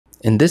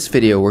In this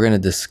video, we're going to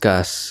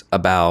discuss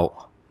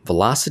about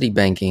velocity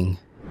banking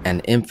and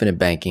infinite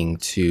banking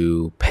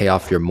to pay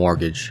off your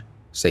mortgage,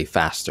 say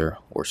faster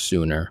or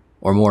sooner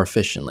or more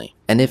efficiently.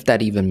 And if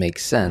that even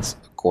makes sense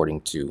according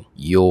to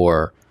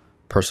your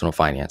personal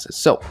finances.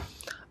 So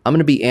I'm going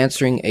to be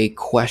answering a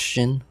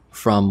question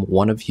from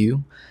one of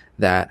you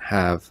that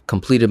have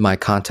completed my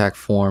contact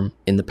form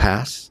in the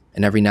past.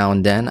 And every now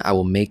and then I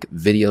will make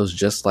videos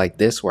just like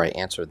this where I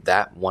answer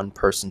that one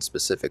person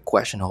specific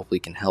question. Hopefully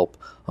can help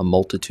a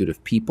multitude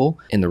of people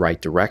in the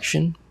right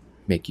direction,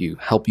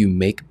 help you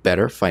make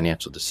better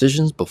financial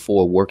decisions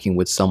before working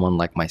with someone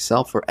like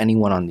myself or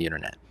anyone on the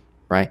internet,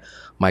 right?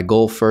 My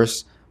goal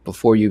first,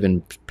 before you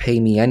even pay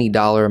me any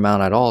dollar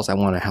amount at all, is I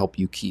want to help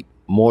you keep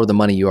more of the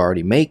money you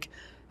already make,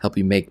 help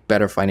you make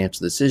better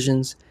financial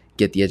decisions,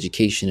 get the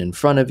education in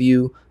front of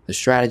you, the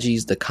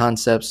strategies, the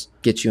concepts,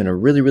 get you in a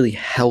really, really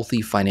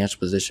healthy financial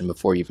position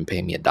before you even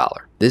pay me a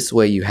dollar. This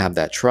way you have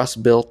that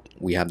trust built,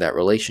 we have that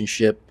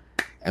relationship,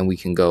 and we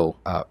can go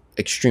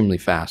extremely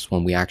fast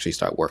when we actually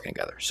start working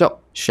together. So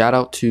shout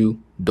out to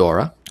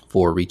Dora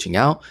for reaching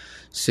out.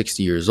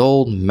 60 years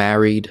old,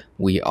 married.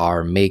 We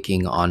are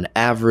making on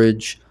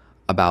average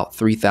about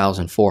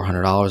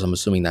 $3,400. I'm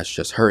assuming that's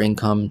just her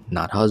income,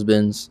 not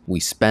husband's. We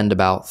spend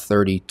about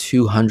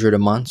 $3,200 a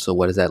month. So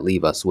what does that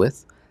leave us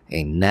with?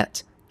 A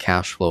net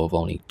cash flow of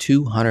only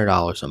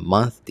 $200 a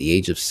month at the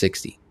age of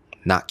 60.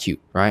 Not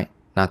cute, right?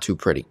 Not too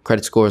pretty.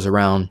 Credit score is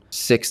around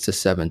 6 to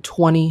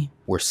 720.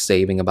 We're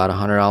saving about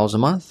 $100 a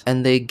month,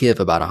 and they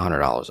give about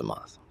 $100 a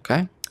month,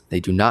 okay? They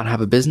do not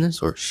have a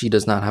business, or she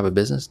does not have a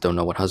business. Don't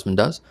know what husband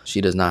does.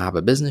 She does not have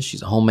a business.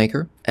 She's a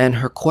homemaker. And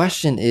her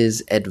question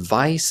is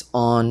advice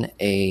on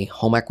a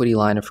home equity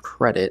line of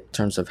credit in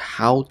terms of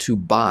how to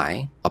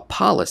buy a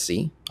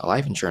policy, a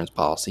life insurance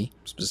policy,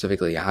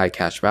 specifically a high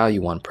cash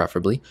value one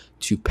preferably,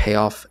 to pay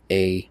off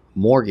a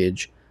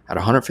mortgage at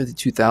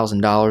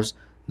 $152,000.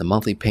 The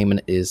monthly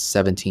payment is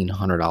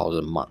 $1,700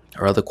 a month.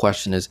 Her other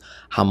question is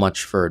how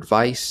much for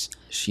advice?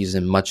 She's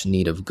in much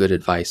need of good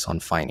advice on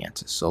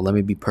finances. So let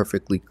me be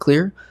perfectly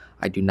clear.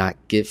 I do not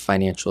give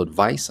financial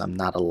advice. I'm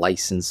not a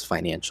licensed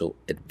financial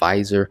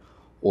advisor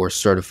or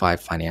certified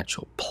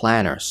financial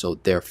planner. So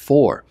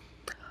therefore,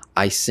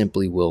 I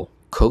simply will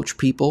coach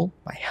people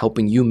by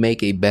helping you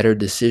make a better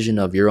decision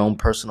of your own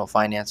personal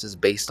finances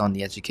based on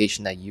the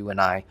education that you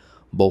and I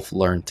both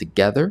learned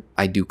together.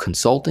 I do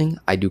consulting.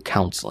 I do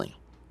counseling.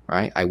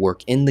 Right? I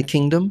work in the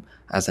kingdom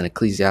as an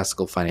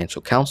ecclesiastical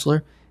financial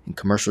counselor. In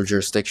commercial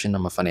jurisdiction,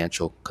 I'm a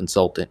financial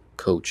consultant,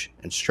 coach,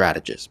 and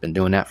strategist. Been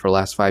doing that for the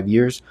last 5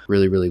 years,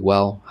 really, really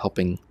well,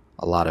 helping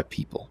a lot of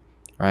people,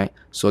 right?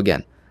 So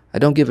again, I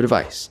don't give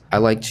advice. I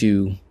like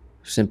to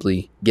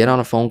simply get on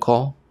a phone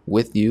call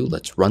with you.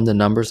 Let's run the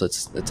numbers.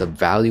 Let's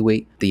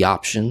evaluate the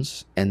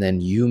options, and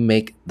then you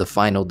make the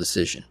final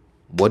decision.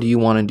 What do you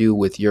want to do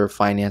with your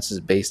finances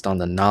based on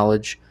the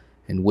knowledge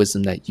and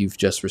wisdom that you've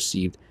just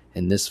received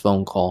in this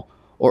phone call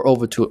or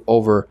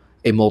over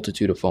a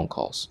multitude of phone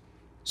calls?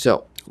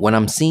 So when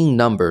I'm seeing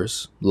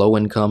numbers, low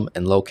income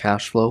and low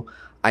cash flow,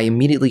 I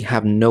immediately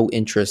have no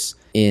interest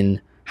in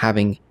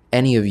having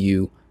any of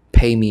you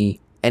pay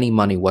me any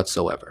money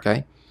whatsoever,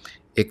 okay?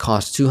 It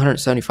costs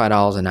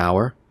 $275 an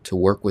hour to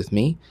work with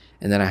me.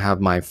 And then I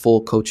have my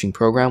full coaching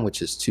program,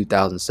 which is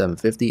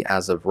 $2,750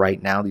 as of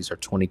right now. These are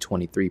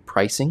 2023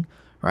 pricing,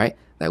 right?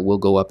 That will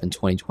go up in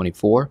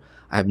 2024.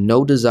 I have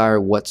no desire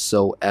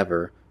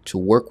whatsoever to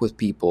work with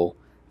people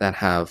that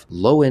have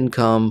low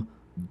income,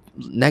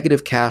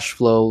 negative cash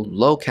flow,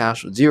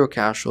 zero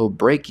cash flow,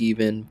 break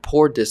even,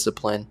 poor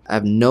discipline. I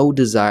have no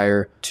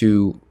desire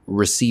to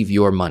receive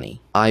your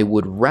money. I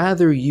would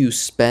rather you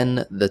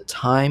spend the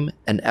time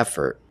and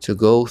effort to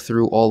go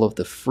through all of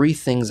the free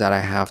things that I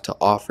have to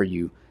offer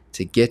you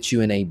to get you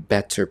in a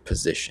better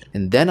position.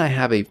 And then I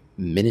have a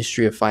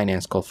ministry of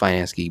finance called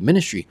Finance Geek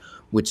Ministry,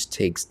 which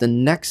takes the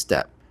next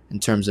step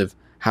in terms of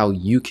how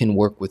you can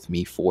work with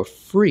me for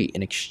free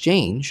in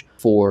exchange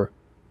for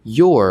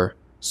your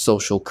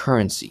social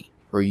currency,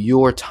 for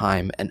your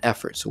time and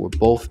effort. So we're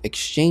both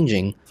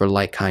exchanging for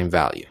like-kind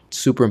value.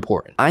 Super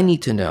important. I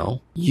need to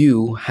know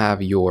you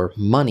have your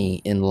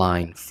money in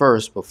line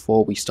first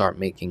before we start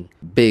making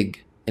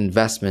big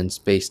investments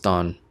based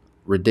on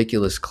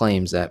ridiculous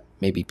claims that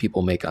maybe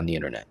people make on the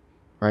internet,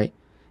 right?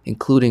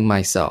 Including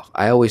myself.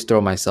 I always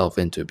throw myself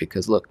into it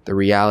because look, the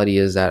reality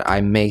is that I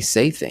may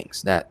say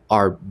things that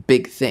are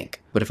big think,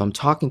 but if I'm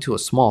talking to a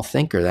small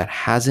thinker that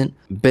hasn't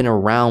been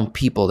around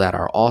people that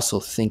are also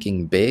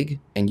thinking big,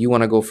 and you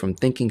want to go from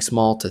thinking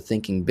small to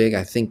thinking big,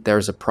 I think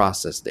there's a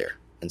process there.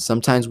 And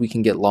sometimes we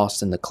can get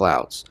lost in the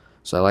clouds.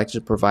 So I like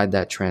to provide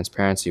that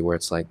transparency where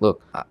it's like,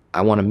 look,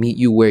 I want to meet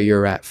you where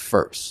you're at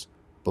first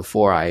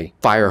before I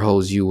fire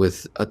hose you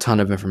with a ton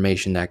of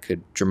information that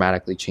could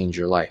dramatically change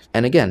your life.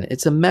 And again,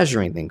 it's a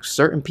measuring thing.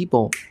 Certain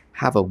people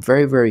have a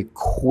very, very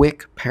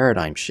quick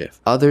paradigm shift.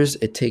 Others,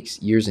 it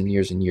takes years and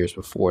years and years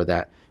before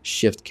that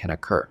shift can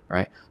occur,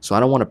 right? So I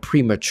don't want to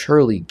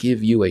prematurely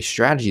give you a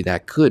strategy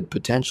that could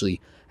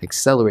potentially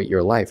accelerate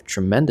your life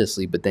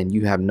tremendously, but then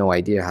you have no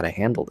idea how to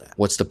handle that.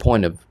 What's the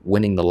point of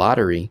winning the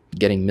lottery,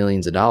 getting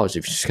millions of dollars,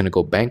 if you're just going to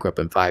go bankrupt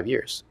in 5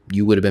 years?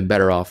 You would have been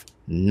better off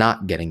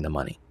not getting the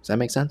money. Does that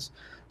make sense?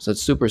 So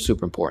it's super,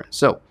 super important.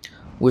 So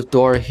with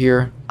Dora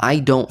here, I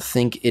don't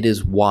think it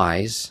is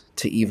wise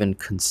to even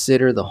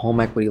consider the home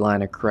equity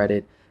line of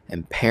credit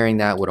and pairing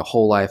that with a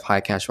whole life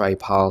high cash value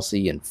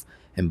policy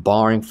and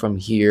borrowing from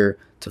here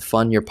to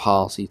fund your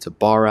policy, to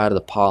borrow out of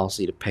the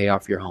policy to pay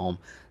off your home.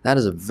 That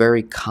is a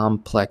very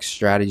complex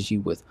strategy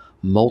with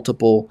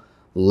multiple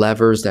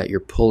levers that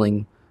you're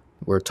pulling.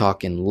 We're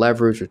talking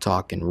leverage, we're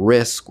talking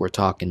risk, we're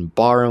talking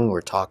borrowing,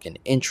 we're talking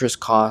interest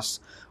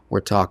costs, we're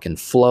talking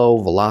flow,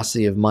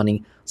 velocity of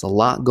money. There's a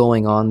lot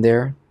going on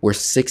there. We're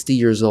 60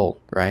 years old,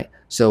 right?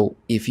 So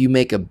if you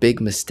make a big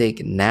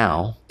mistake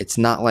now, it's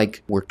not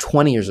like we're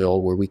 20 years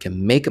old where we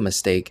can make a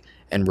mistake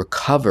and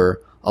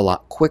recover a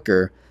lot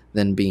quicker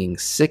than being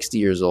 60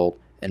 years old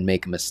and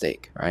make a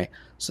mistake, right?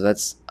 So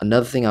that's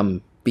another thing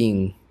I'm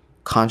being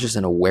conscious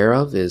and aware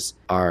of, is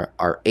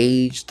our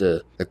age,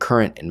 the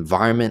current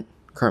environment,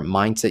 current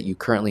mindset you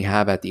currently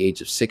have at the age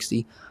of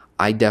 60.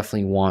 I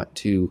definitely want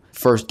to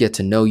first get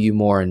to know you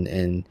more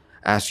and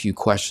ask you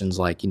questions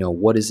like,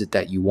 what is it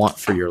that you want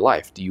for your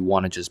life? Do you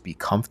want to just be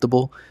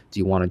comfortable? Do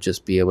you want to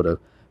just be able to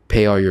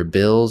pay all your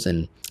bills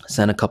and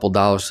send a couple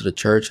dollars to the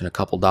church and a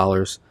couple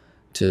dollars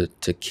to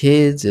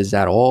kids? Is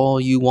that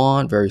all you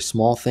want? Very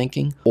small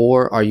thinking?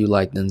 Or are you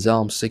like,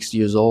 Denzel, I'm 60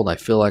 years old. I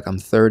feel like I'm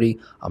 30.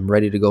 I'm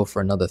ready to go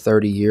for another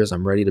 30 years.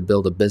 I'm ready to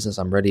build a business.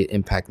 I'm ready to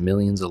impact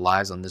millions of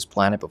lives on this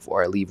planet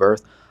before I leave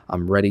Earth.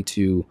 I'm ready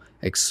to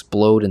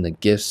explode in the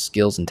gifts,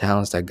 skills, and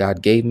talents that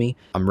God gave me.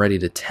 I'm ready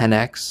to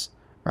 10x,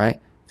 right?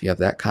 If you have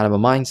that kind of a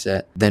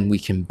mindset, then we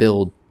can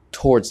build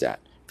towards that.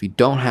 If you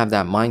don't have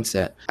that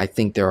mindset, I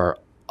think there are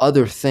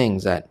other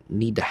things that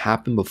need to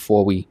happen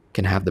before we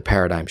can have the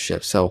paradigm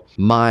shift. So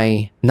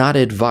my, not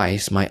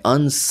advice, my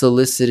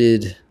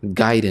unsolicited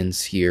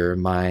guidance here,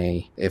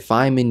 if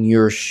I'm in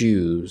your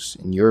shoes,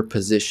 in your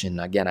position,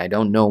 again, I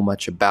don't know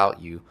much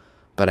about you,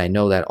 but I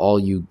know that all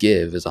you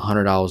give is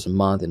 $100 a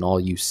month and all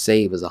you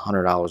save is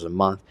 $100 a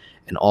month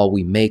and all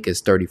we make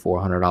is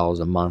 $3,400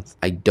 a month.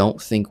 I don't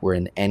think we're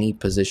in any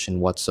position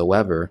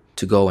whatsoever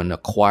to go and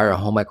acquire a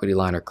home equity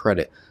line of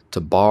credit,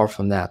 to borrow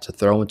from that, to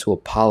throw into a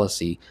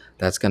policy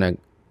that's going to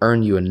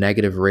earn you a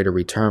negative rate of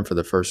return for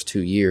the first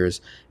 2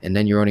 years, and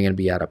then you're only going to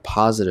be at a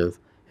positive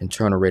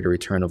internal rate of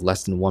return of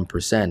less than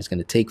 1%. It's going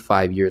to take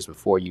 5 years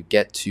before you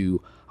get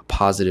to a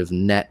positive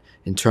net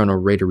internal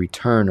rate of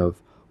return of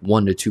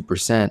 1 to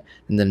 2%,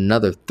 and then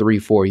another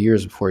 3-4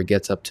 years before it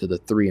gets up to the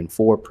 3 and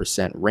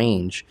 4%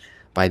 range.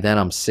 By then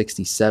I'm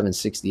 67,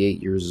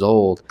 68 years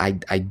old. I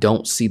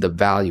don't see the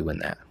value in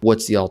that.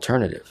 What's the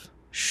alternative?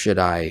 Should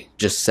I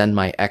just send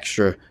my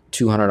extra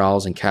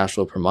 $200 in cash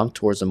flow per month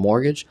towards a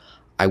mortgage?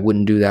 I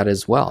wouldn't do that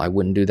as well. I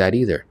wouldn't do that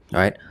either,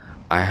 right?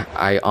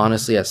 I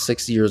honestly, at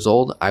 60 years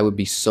old, I would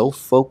be so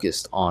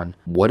focused on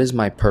what is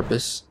my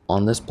purpose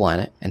on this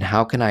planet and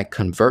how can I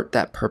convert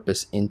that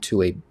purpose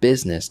into a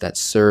business that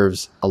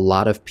serves a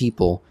lot of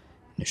people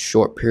in a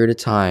short period of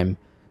time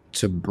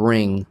to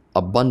bring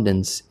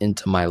abundance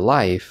into my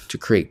life, to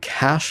create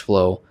cash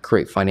flow,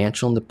 create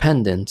financial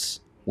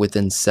independence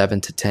within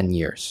 7 to 10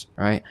 years,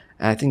 right?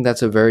 And I think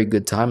that's a very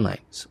good timeline.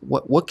 So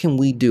what can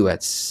we do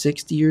at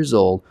 60 years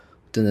old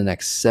within the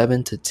next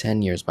 7 to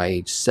 10 years? By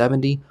age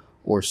 70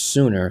 or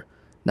sooner,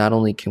 not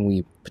only can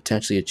we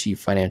potentially achieve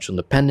financial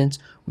independence,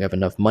 we have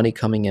enough money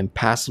coming in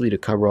passively to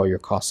cover all your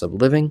costs of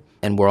living,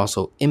 and we're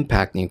also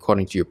impacting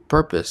according to your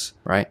purpose,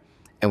 right?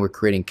 And we're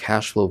creating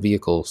cash flow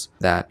vehicles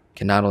that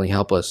can not only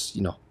help us,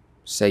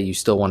 say you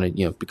still want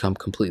to, become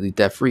completely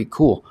debt free,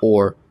 cool,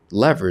 or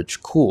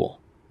leverage, cool,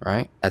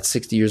 right? At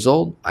 60 years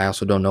old, I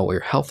also don't know what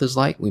your health is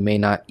like. We may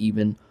not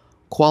even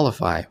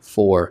qualify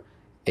for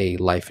a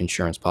life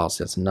insurance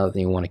policy. That's another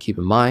thing you want to keep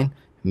in mind.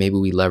 Maybe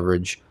we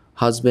leverage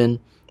husband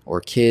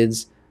or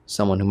kids,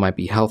 someone who might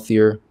be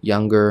healthier,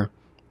 younger,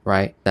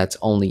 right? That's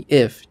only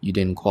if you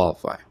didn't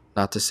qualify.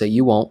 Not to say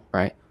you won't,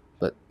 right?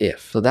 But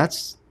if. So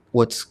that's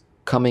what's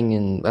coming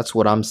in. That's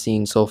what I'm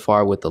seeing so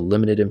far with the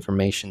limited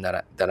information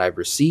that I've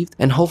received.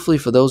 And hopefully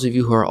for those of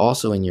you who are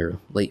also in your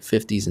late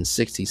 50s and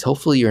 60s,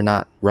 hopefully you're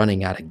not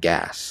running out of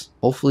gas.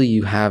 Hopefully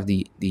you have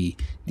the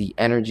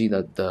energy,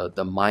 the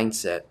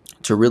mindset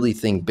to really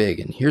think big.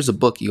 And here's a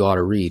book you ought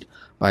to read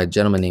by a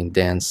gentleman named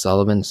Dan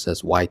Sullivan. It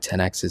says Why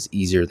 10x is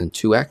Easier Than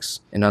 2x,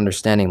 and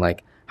understanding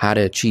like how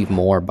to achieve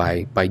more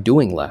by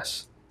doing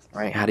less,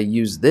 right? How to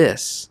use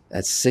this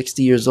at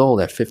 60 years old,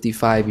 at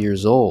 55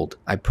 years old.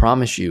 I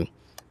promise you,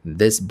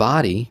 this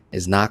body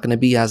is not going to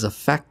be as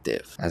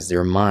effective as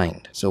their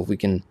mind. So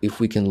if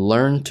we can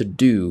learn to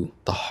do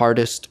the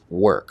hardest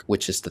work,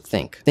 which is to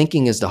think.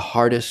 Thinking is the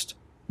hardest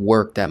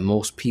work that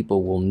most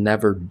people will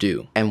never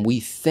do. And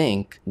we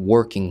think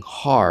working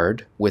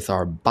hard with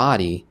our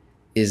body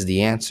is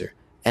the answer.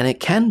 And it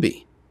can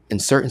be in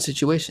certain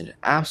situations. It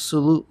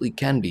absolutely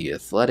can be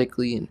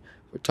athletically, and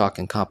we're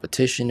talking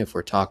competition, if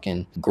we're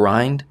talking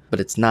grind, but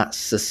it's not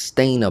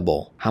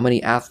sustainable. How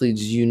many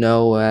athletes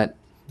at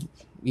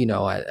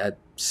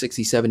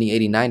 60, 70,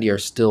 80, 90 are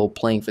still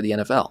playing for the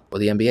NFL or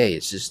the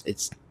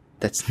NBA.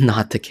 That's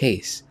not the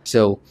case.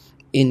 So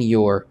in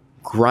your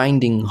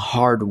grinding,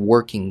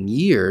 hard-working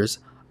years,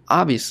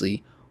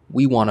 obviously,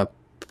 we want to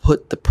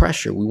put the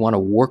pressure. We want to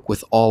work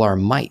with all our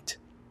might.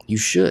 You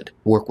should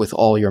work with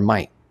all your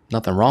might.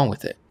 Nothing wrong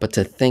with it. But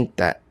to think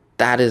that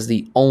that is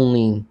the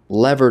only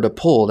lever to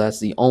pull, that's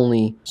the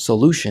only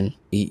solution,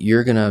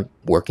 you're going to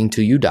work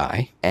until you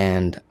die.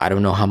 And I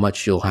don't know how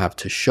much you'll have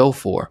to show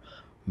for.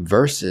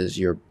 Versus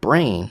your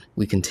brain,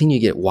 we continue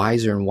to get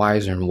wiser and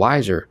wiser and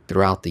wiser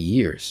throughout the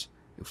years.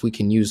 If we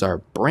can use our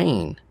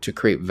brain to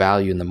create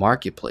value in the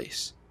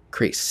marketplace,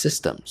 create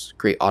systems,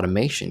 create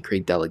automation,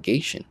 create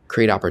delegation,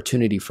 create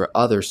opportunity for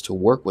others to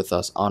work with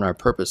us on our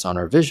purpose, on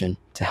our vision,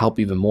 to help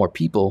even more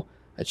people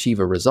achieve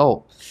a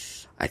result,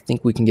 I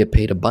think we can get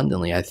paid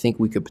abundantly. I think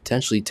we could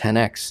potentially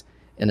 10x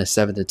in a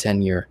 7 to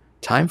 10 year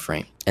time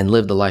frame and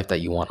live the life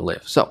that you want to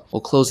live. So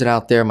we'll close it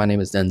out there. My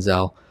name is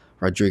Denzel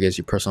Rodriguez,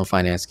 your personal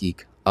finance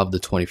geek of the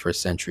 21st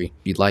century.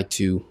 If you'd like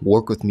to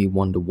work with me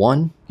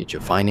one-to-one, get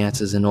your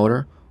finances in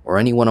order, or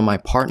any one of my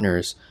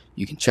partners,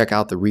 you can check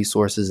out the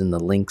resources in the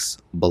links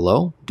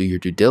below. Do your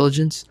due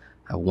diligence.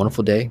 Have a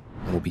wonderful day,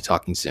 and we'll be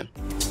talking soon.